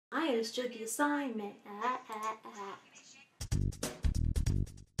understood the assignment.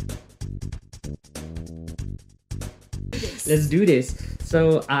 Let's do this.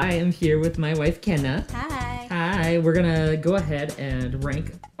 So I am here with my wife Kenna. Hi. Hi. We're gonna go ahead and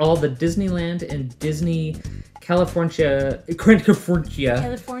rank all the Disneyland and Disney California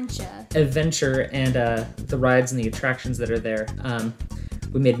adventure and the rides and the attractions that are there.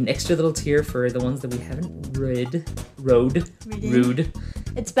 We made an extra little tier for the ones that we haven't rode.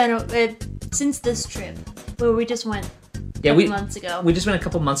 It's been since this trip where we just went months ago. We just went a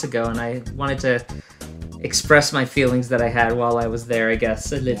couple months ago, and I wanted to express my feelings that I had while I was there, I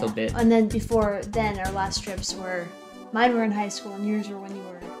guess, a little bit. And then before then, our last trips mine were in high school and yours were when you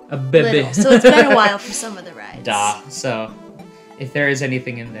were a baby. little. So it's been a while for some of the rides. So if there is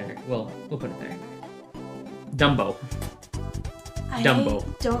anything in there, we'll put it there. Dumbo. I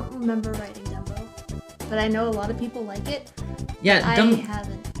don't remember riding Dumbo, but I know a lot of people like it. Yeah, I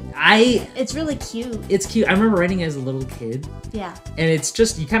haven't. It's really cute. It's cute. I remember riding it as a little kid. Yeah. And it's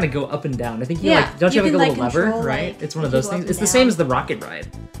just, you kind of go up and down. I think don't you have like a little lever, right? It's one of those things. It's the same as the rocket ride.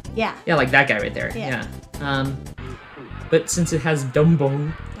 Yeah. Yeah, like that guy right there. Yeah. But since it has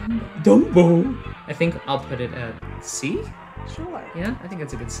Dumbo, I think I'll put it at C? Sure. Yeah, I think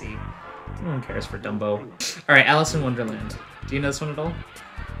that's a good C. No one cares for Dumbo. All right, Alice in Wonderland. Do you know this one at all?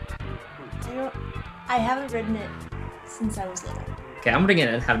 I haven't ridden it since I was little. Okay, I'm bringing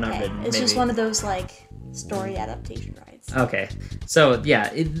it and have not ridden. It's just one of those like story adaptation rides. Okay, so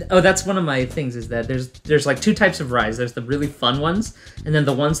yeah, that's one of my things is that there's like two types of rides. There's the really fun ones, and then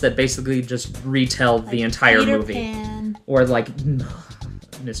the ones that basically just retell like the entire Peter movie. Pan. Or like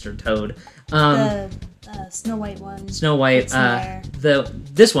Mr. Toad. The Snow White one. Snow White.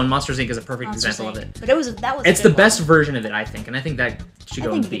 This one, Monsters Inc. is a perfect example of it. But that was. It's the best version of it, I think, and I think that should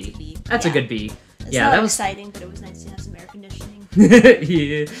go in B. That's a good B. It's not exciting, but it was nice to have some air conditioning.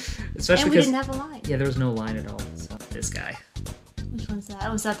 Yeah, especially and we didn't have a line. Yeah, there was no line at all. So this guy. Which one's that?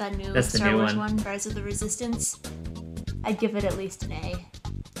 Was that new That's the Star new Wars one. Rise of the Resistance? I'd give it at least an A.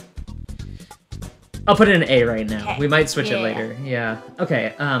 I'll put it in A right now. Okay. We might switch it later. Yeah.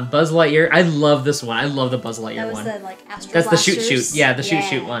 Okay. Buzz Lightyear. I love this one. I love the Buzz Lightyear one. That was the Astro That's Blasters. the shoot. Yeah, the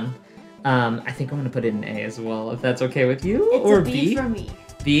shoot one. I think I'm gonna put it in A as well, if that's okay with you. It's or a B for me.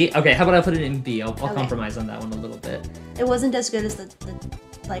 B. Okay. How about I put it in B? I'll compromise on that one a little bit. It wasn't as good as the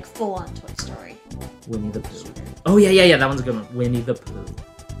like full-on Toy Story. Winnie the Pooh. Oh yeah. That one's a good one. Winnie the Pooh.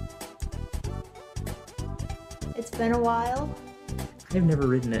 It's been a while. I've never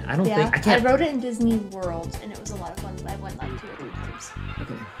ridden it. I don't think I can't. I rode it in Disney World, and it was a lot of fun. I went like 2 or 3 times.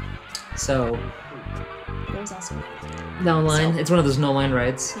 Okay. So. But it was also No line. It's one of those no line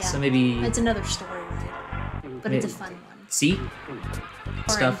rides. Yeah. So maybe. It's another story ride, but it's a fun one. C.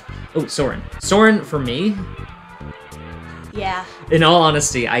 Stuff. Oh, Soarin'. Soarin' for me. Yeah. In all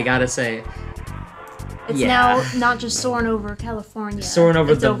honesty, I gotta say. It's now not just soaring over California. Soaring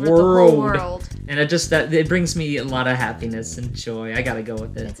over the the whole world. And it brings me a lot of happiness and joy. I gotta go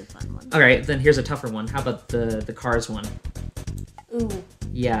with it. It's a fun one. All right, then here's a tougher one. How about the Cars one? Ooh.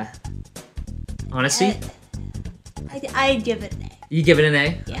 Yeah. Honesty? I'd give it an A. You give it an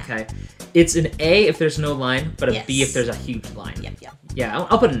A? Yeah. Okay. It's an A if there's no line, but a B if there's a huge line. Yep. Yeah,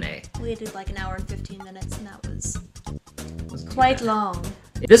 I'll put an A. We did like an hour and 15 minutes, and that was quite long.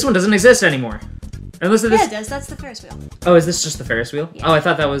 This one doesn't exist anymore. Unless it does. That's the Ferris wheel. Oh, is this just the Ferris wheel? Yeah. Oh, I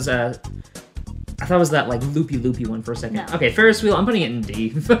thought that was that like loopy one for a second. No. Okay, Ferris wheel. I'm putting it in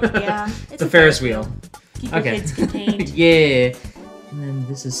D. Yeah, it's the Ferris wheel. Keep your kids contained. Yeah. And then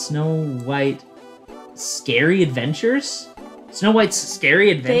this is Snow White Scary Adventures. Snow White's Scary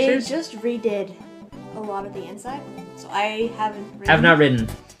Adventures. They just redid a lot of the inside, so I haven't ridden. Have not ridden.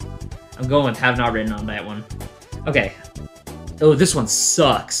 I'm going with have not ridden on that one. Okay. Oh, this one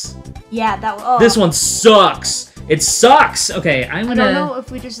sucks. Yeah, that one. Oh. This one sucks. It sucks. Okay, I don't know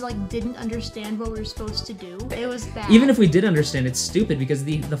if we just like didn't understand what we were supposed to do. It was bad. Even if we did understand, it's stupid because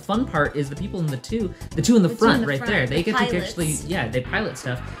the fun part is the people in the two in the front right there. They get to actually they pilot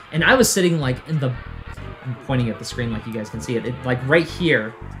stuff. And I was sitting like I'm pointing at the screen like you guys can see it. Like right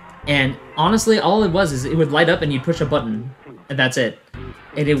here. And honestly, all it was is it would light up and you'd push a button and that's it.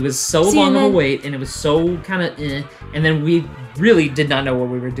 And it was so long of a wait, and it was so kind of and then we really did not know what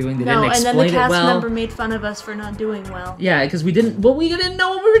we were doing. They didn't explain it well. And then the cast member made fun of us for not doing well. Yeah, because we didn't know what we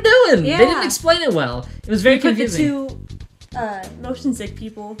were doing. Yeah. They didn't explain it well. It was very confusing. Put the 2 motion sick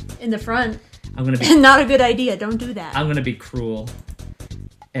people in the front. I'm gonna be not a good idea. Don't do that. I'm gonna be cruel.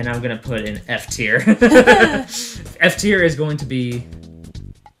 And I'm gonna put in F tier. F tier is going to be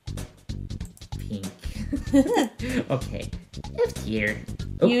pink. Okay. F tier.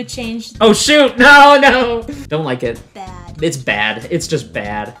 Oh. You changed. Oh shoot! No! Don't like it. Bad. It's bad. It's just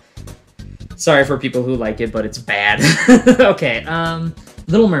bad. Sorry for people who like it, but it's bad. Okay,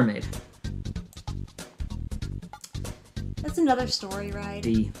 Little Mermaid. That's another story ride.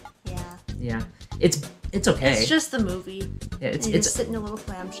 D. Yeah. Yeah. It's okay. It's just the movie. Yeah, it's just sit in a little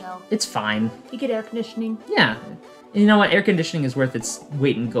clamshell. It's fine. You get air conditioning. Yeah. You know what? Air conditioning is worth its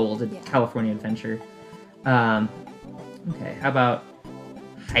weight in gold at California Adventure. Okay, how about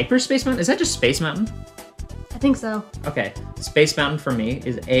Hyperspace Mountain? Is that just Space Mountain? I think so. Okay, Space Mountain for me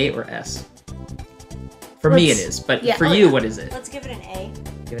is A or S. For me it is, but for you, what is it? Let's give it an A.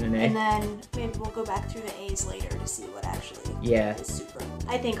 Give it an A? And then maybe we'll go back through the A's later to see what actually is super.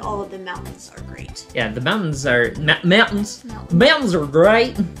 I think all of the mountains are great. Yeah, the mountains are... Mountains are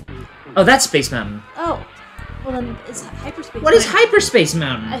great! Oh, that's Space Mountain. Oh. Well, then it's Hyperspace What is Hyperspace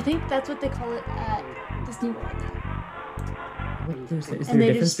Mountain? I think that's what they call it at Disney World. Is there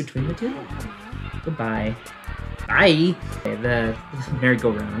a difference between the two? Goodbye. Bye. Okay, the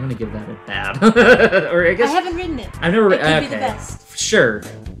merry-go-round. I'm gonna give that a bad. Or I guess I haven't ridden it. I've never. It could be the best. Sure.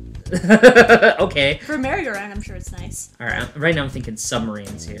 Okay. For a merry-go-round, I'm sure it's nice. All right. Right now, I'm thinking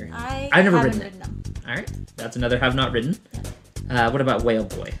submarines here. I've never ridden them. All right. That's another have not ridden. Yeah. What about Whale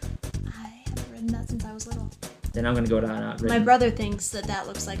Boy? I haven't ridden that since I was little. Then I'm gonna go to not ridden. My brother thinks that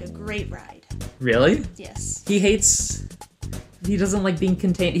looks like a great ride. Really? Yes. He doesn't like being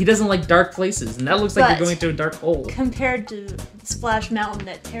contained. He doesn't like dark places, and that looks like you're going to a dark hole. Compared to Splash Mountain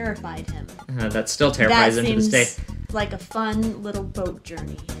that terrified him. That still terrifies him to this day. Like a fun little boat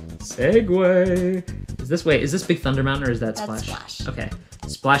journey. Segway. Is this Big Thunder Mountain or is that Splash? That's Splash. Okay.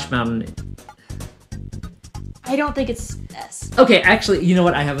 Splash Mountain. I don't think it's S. Okay, actually, you know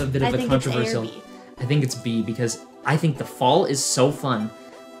what? I have a bit of a controversial. It's A or B. I think it's B because I think the fall is so fun.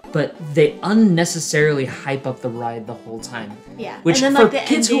 But they unnecessarily hype up the ride the whole time. Yeah. Which and then, for like, the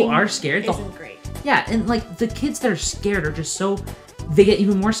kids who are scared, isn't great. Yeah, and like the kids that are scared are just so they get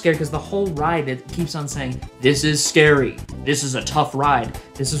even more scared because the whole ride it keeps on saying, "This is scary. This is a tough ride.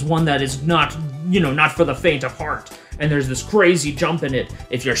 This is one that is not, not for the faint of heart." And there's this crazy jump in it.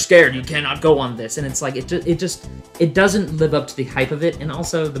 If you're scared, you cannot go on this. And it's like it doesn't live up to the hype of it. And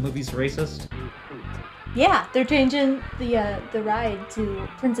also the movie's racist. Yeah, they're changing the ride to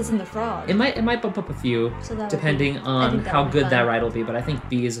Princess and the Frog. It might bump up a few, depending on how good that ride will be. But I think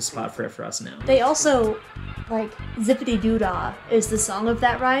B is a spot for it for us now. They also, like, Zippity Doo-Dah is the song of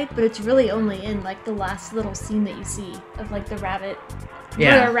that ride, but it's really only in, like, the last little scene that you see of, like, the rabbit.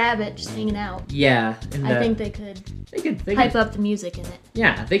 Yeah. Or a rabbit just hanging out. Yeah. I think they could hype up the music in it.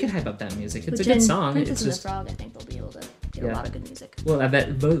 Yeah, they could hype up that music. It's a good song. Princess and the Frog, I think they'll be able to get a lot of good music. Well, I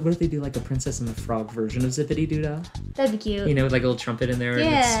bet. What if they do like a Princess and the Frog version of Zippity Doo-Dah? That'd be cute. With like a little trumpet in there, and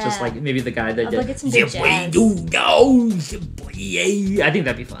it's just like maybe the guy that did Zippity Doo-Dah. I think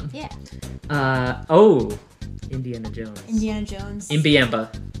that'd be fun. Yeah. Indiana Jones.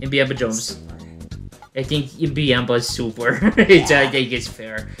 Imbiamba Jones. Super. I think Imbiamba is super. I think it's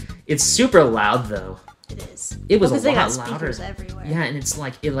fair. It's super loud though. It is. It was a lot louder. Speakers everywhere. Yeah, and it's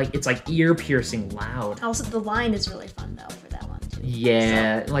like ear piercing loud. Also, the line is really fun though for that one too.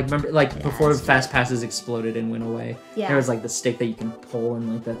 Yeah, so, remember before Fast Passes exploded and went away. Yeah. There was like the stick that you can pull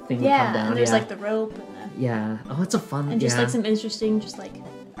and like the thing would come down. And there's like the rope and the. Yeah. Oh, it's a fun. And just like some interesting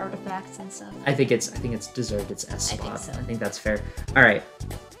artifacts and stuff. I think it's deserved its S spot. I think that's fair. All right.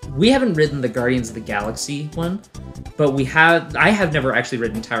 We haven't ridden the Guardians of the Galaxy one, but I have never actually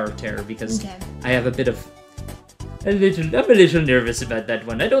ridden Tower of Terror because I have I'm a little nervous about that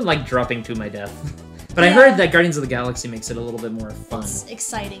one. I don't like dropping to my death. But I heard that Guardians of the Galaxy makes it a little bit more fun. It's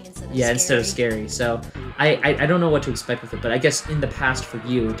exciting instead of scary. Instead of scary. So I don't know what to expect with it, but I guess in the past for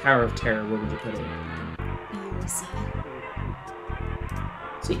you, Tower of Terror, where would you put it? B or C.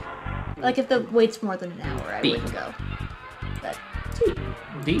 C. Like if the wait's more than an hour, I wouldn't go. But C.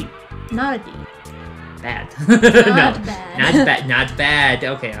 D. Not a D. Bad. Not bad. Not bad.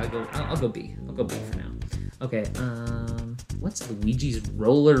 Okay, I'll go B. I'll go B for now. Okay, what's Luigi's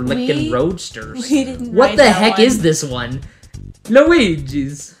Roller Lickin' Roadsters? We didn't What the heck is this one?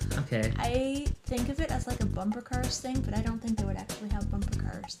 Luigi's. Okay. I think of it as like a bumper cars thing, but I don't think they would actually have bumper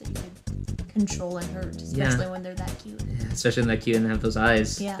cars that you could control and hurt, especially when they're that cute. Yeah, especially when they're cute and have those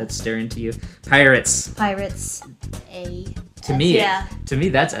eyes that stare into you. Pirates, A. To me,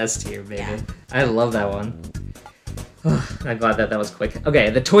 that's S tier, baby. Yeah. I love that one. I'm glad that was quick. Okay,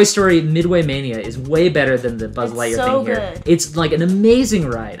 the Toy Story Midway Mania is way better than the Buzz Lightyear thing here. Good. It's like an amazing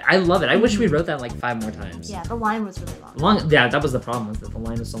ride. I love it. I wish we wrote that like 5 more times. Yeah, the line was really long. Yeah, that was the problem, was that the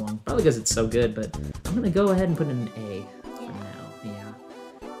line was so long. Probably because it's so good, but I'm gonna go ahead and put in an A for now. Yeah.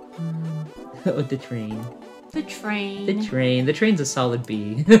 Oh, the train. The train. The train. The train's a solid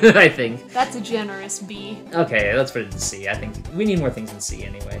B, I think. That's a generous B. Okay, let's put it in C. I think we need more things in C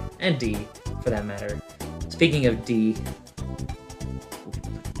anyway. And D, for that matter. Speaking of D...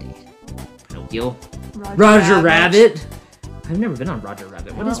 Pinocchio. Roger Rabbit. I've never been on Roger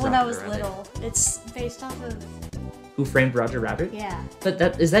Rabbit. What is Roger Rabbit? When I was little. It's based off of... Who Framed Roger Rabbit? Yeah.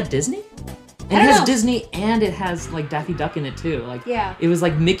 But is that Disney? It has Disney and it has like Daffy Duck in it too. Like yeah. It was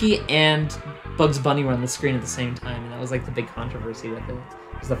like Mickey and Bugs Bunny were on the screen at the same time, and that was like the big controversy with it.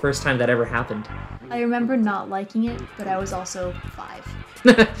 It was the first time that ever happened. I remember not liking it, but I was also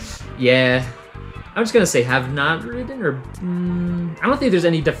 5. Yeah. I'm just gonna say have not ridden, or I don't think there's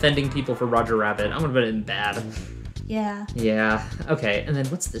any defending people for Roger Rabbit. I'm gonna put it in bad. Yeah. Yeah. Okay. And then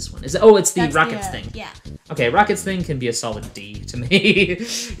what's this one? Is it? Oh, it's the Rockets thing. Yeah. Okay, Rockets thing can be a solid D to me.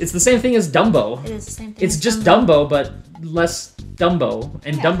 It's the same thing as Dumbo. It is the same thing. It's just Dumbo, but less Dumbo,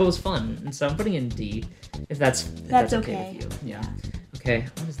 and Dumbo's fun, and so I'm putting in D. If that's okay with you. Yeah. Okay.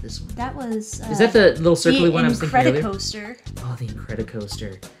 What is this one? That was. Is that the little circly one I was thinking earlier? The Incredicoaster. Oh, the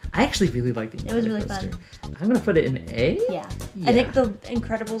Incredicoaster. I actually really like the Incredicoaster. It was really fun. I'm gonna put it in A. Yeah. I think the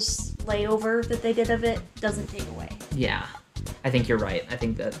Incredibles layover that they did of it doesn't take away. Yeah. I think you're right. I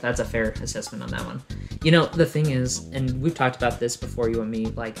think that's a fair assessment on that one. You know, the thing is, and we've talked about this before, you and me,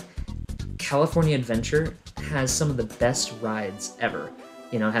 like, California Adventure has some of the best rides ever.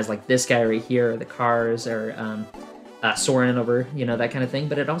 You know, it has like this guy right here, the cars, or Soarin' over, you know, that kind of thing.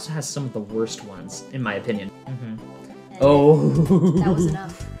 But it also has some of the worst ones, in my opinion. Oh, that was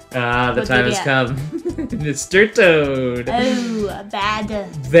enough. The time has come. Mr. Toad. Oh, bad.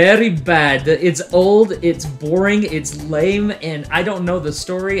 Very bad. It's old, it's boring, it's lame, and I don't know the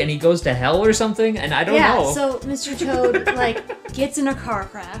story, and he goes to hell or something, and I don't know. Yeah, so Mr. Toad, like, gets in a car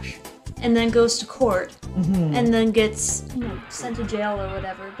crash, and then goes to court, and then gets, you know, sent to jail or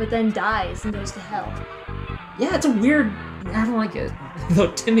whatever, but then dies and goes to hell. Yeah, it's a weird... I don't like it.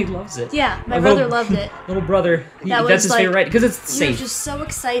 Though Timmy loves it. Yeah, my brother loved it. Little brother. That's his favorite ride, because it's safe. He was just so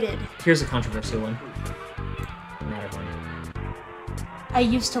excited. Here's a controversial one. Matterhorn. I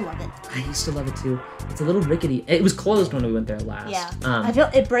used to love it. I used to love it too. It's a little rickety. It was closed when we went there last. Yeah. I feel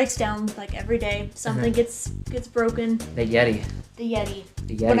it breaks down like every day. Something gets broken. The Yeti. The Yeti.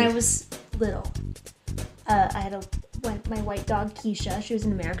 The Yeti. When I was little, I had my white dog Keisha. She was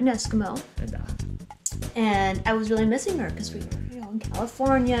an American Eskimo. And I was really missing her because we were, you know, in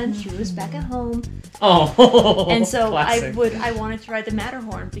California and she was back at home. Oh, and so classic. I wanted to ride the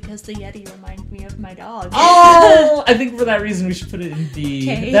Matterhorn because the Yeti reminded me of my dog. Oh, I think for that reason we should put it in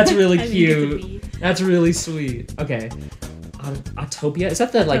B. Okay. That's really cute. That's really sweet. Okay. Autopia? Is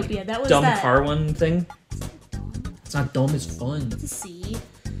that the like dumb car one thing? It's not dumb, it's fun. It's a C.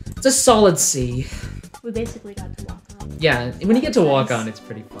 It's a solid C. We basically got to walk on. Yeah, when you get to walk on, it's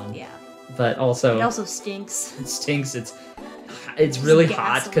pretty fun. Yeah. But also... It also stinks. It stinks. It's really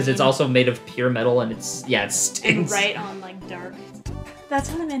hot because it's also made of pure metal and it stinks. And right on like dark. That's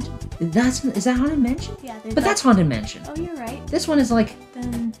Haunted Mansion. Is that Haunted Mansion? Yeah. But that's Haunted Mansion. Oh, you're right. This one is like...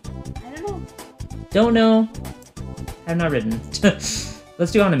 Then, I don't know. Don't know. I've not ridden.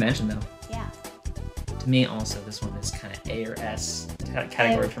 Let's do Haunted Mansion though. Yeah. To me also, this one is kind of A or S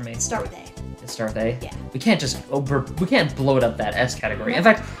category for me. Start with A. Start with A? Yeah. We can't just we can't blow it up that S category. No. In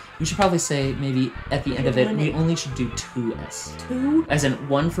fact, we should probably say maybe at the end of it, we only should do 2 S. 2? As in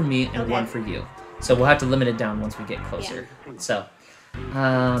 1 for me and 1 for you. So we'll have to limit it down once we get closer. Yeah. So,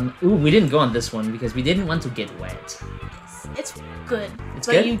 we didn't go on this one because we didn't want to get wet. Yes. It's good. It's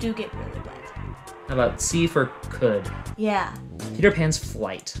but good? You do get really wet. How about C for could? Yeah. Peter Pan's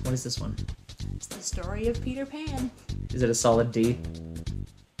Flight. What is this one? It's the story of Peter Pan. Is it a solid D?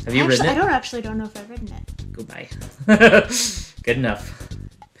 Have you ridden it? I don't know if I've ridden it. Goodbye. Good enough.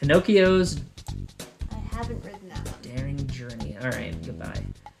 Pinocchio's... I haven't ridden that one. Daring Journey. Alright, goodbye.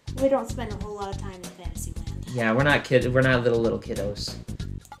 We don't spend a whole lot of time in Fantasyland. Yeah, we're not little kiddos.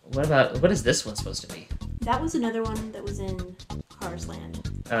 What is this one supposed to be? That was another one that was in Cars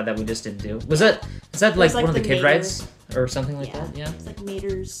Land. That we just didn't do. Is that like one of the kid rides? Or something like that? Yeah. It's like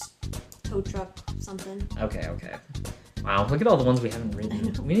Mater's tow truck something. Okay. Wow, look at all the ones we haven't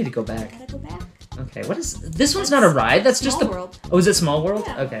ridden. We need to go back. Gotta go back. Okay, what is... This one's not a ride? That's just the... World. Oh, is it Small World?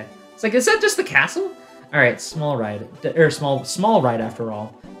 Yeah. Okay. It's like, is that just the castle? Alright, small ride. Or small ride after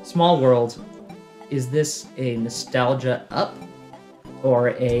all. Small World. Is this a nostalgia up? Or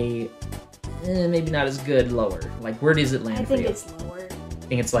a... maybe not as good lower? Like, where does it land for you? I think it's lower. I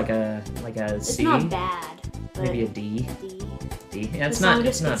think it's like a it's C? It's not bad. But maybe a D? D? Yeah, it's not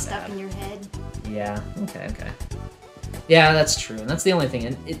bad. Stuck in your head. Yeah, okay. Yeah, that's true. And that's the only thing.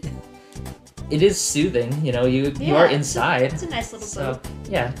 And it is soothing. You know, you are inside. It's a nice little boat.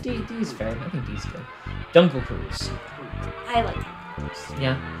 Yeah, D's fair. I think D's good. Jungle Cruise. I like Jungle Cruise.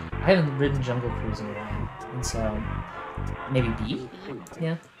 Yeah, I haven't ridden Jungle Cruise in a while, and so maybe B.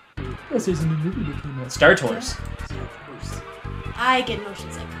 Yeah. Plus, there's a new movie that came out. Star Tours. Star Tours. I get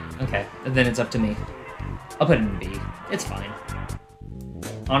motion sick. Okay, and then it's up to me. I'll put it in B. It's fine.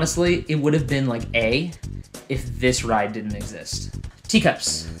 Honestly, it would have been like A if this ride didn't exist.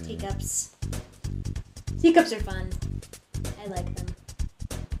 Teacups. Teacups. Teacups are fun. I like them.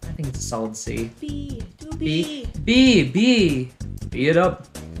 I think it's a solid C. B. Do B. B it up.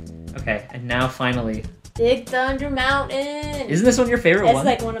 Okay, and now finally. Big Thunder Mountain. Isn't this one your favorite one? It's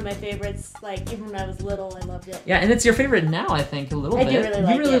like one of my favorites. Like, even when I was little, I loved it. Yeah, and it's your favorite now, I think, a little bit. I do really like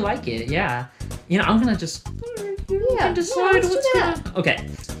it. You really like it, yeah. You know, I'm gonna just... decide what's gonna... Okay.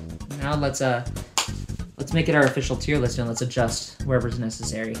 Now let's make it our official tier list and let's adjust wherever's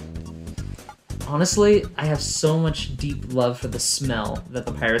necessary. Honestly, I have so much deep love for the smell that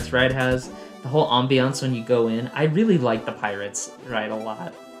the Pirates ride has. The whole ambiance when you go in. I really like the Pirates ride a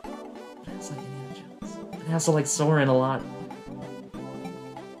lot. But it's like Indiana Jones. It has to like soar in a lot.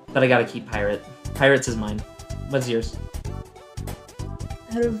 But I gotta keep Pirate. Pirates is mine. What's yours?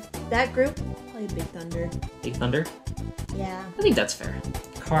 Out of that group, probably Big Thunder. Big Thunder? Yeah. I think that's fair.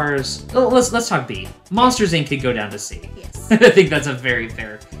 Cars. Oh, let's talk B. Monsters Inc. could go down to C. Yes. I think that's a very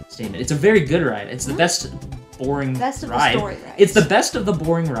fair statement. It's a very good ride. It's the best boring best of ride. The story rides. It's the best of the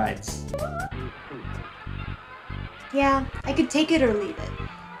boring rides. Yeah, I could take it or leave it.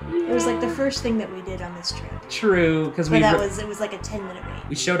 It was like the first thing that we did on this trip. True, because it was like a 10-minute wait.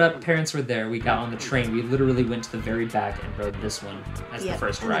 We showed up, parents were there, we got on the train, we literally went to the very back and rode this one as the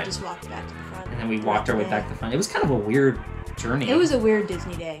first ride. And then just walked back to the front. And then we walked our way back to the front. It was kind of a weird journey. It was a weird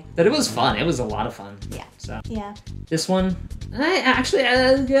Disney day. But it was fun. It was a lot of fun. Yeah. So yeah. This one, it's the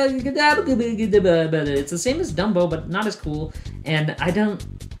same as Dumbo, but not as cool. And I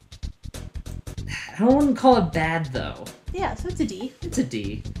wouldn't call it bad though. Yeah, so it's a D. It's a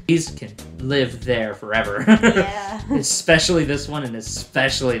D. These can live there forever. Yeah. Especially this one and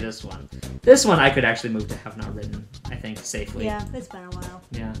especially this one. This one I could actually move to have not ridden, I think, safely. Yeah, it's been a while.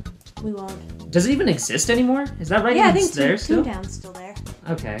 Yeah. We won't. Does it even exist anymore? Is that right? Yeah, I think there still? Toontown's still there.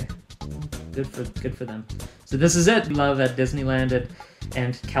 Okay. Good for them. So this is it. Love at Disneyland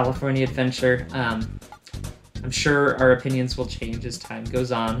and California Adventure. I'm sure our opinions will change as time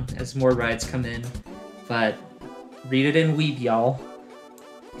goes on, as more rides come in. But read it and weep, y'all.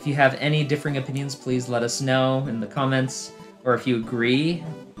 If you have any differing opinions, please let us know in the comments. Or if you agree,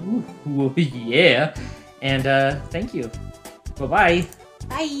 ooh, yeah. And thank you. Bye-bye.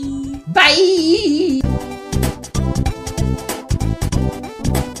 Bye. Bye!